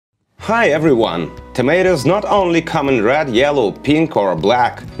Hi everyone! Tomatoes not only come in red, yellow, pink or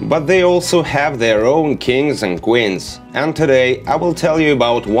black, but they also have their own kings and queens. And today I will tell you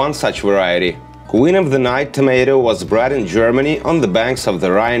about one such variety. Queen of the Night tomato was bred in Germany on the banks of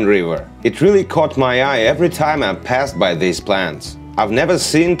the Rhine River. It really caught my eye every time I passed by these plants. I've never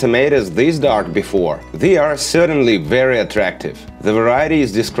seen tomatoes this dark before. They are certainly very attractive. The variety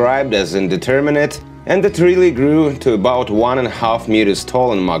is described as indeterminate, and it really grew to about 1.5 meters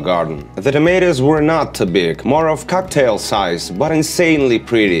tall in my garden. The tomatoes were not too big, more of cocktail size, but insanely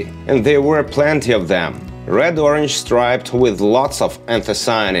pretty, and there were plenty of them. Red-orange striped with lots of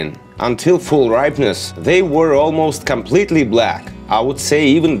anthocyanin. Until full ripeness, they were almost completely black, I would say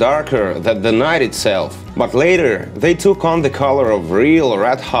even darker than the night itself. But later, they took on the color of real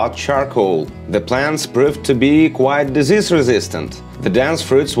red-hot charcoal. The plants proved to be quite disease-resistant. The dense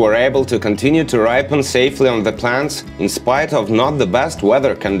fruits were able to continue to ripen safely on the plants in spite of not the best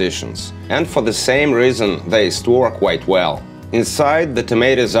weather conditions. And for the same reason, they store quite well. Inside, the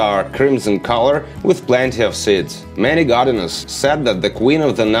tomatoes are crimson color with plenty of seeds. Many gardeners said that the Queen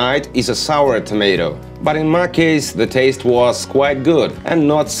of the Night is a sour tomato, but in my case the taste was quite good and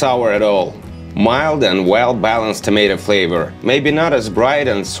not sour at all. Mild and well-balanced tomato flavor, maybe not as bright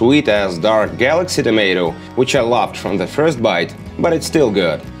and sweet as dark Galaxy tomato, which I loved from the first bite, but it's still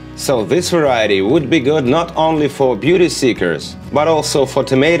good. So this variety would be good not only for beauty seekers, but also for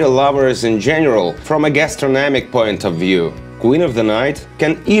tomato lovers in general from a gastronomic point of view. Queen of the Night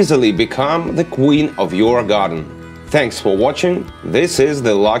can easily become the queen of your garden. Thanks for watching, this is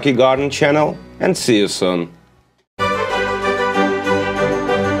the Lucky Garden channel, and see you soon!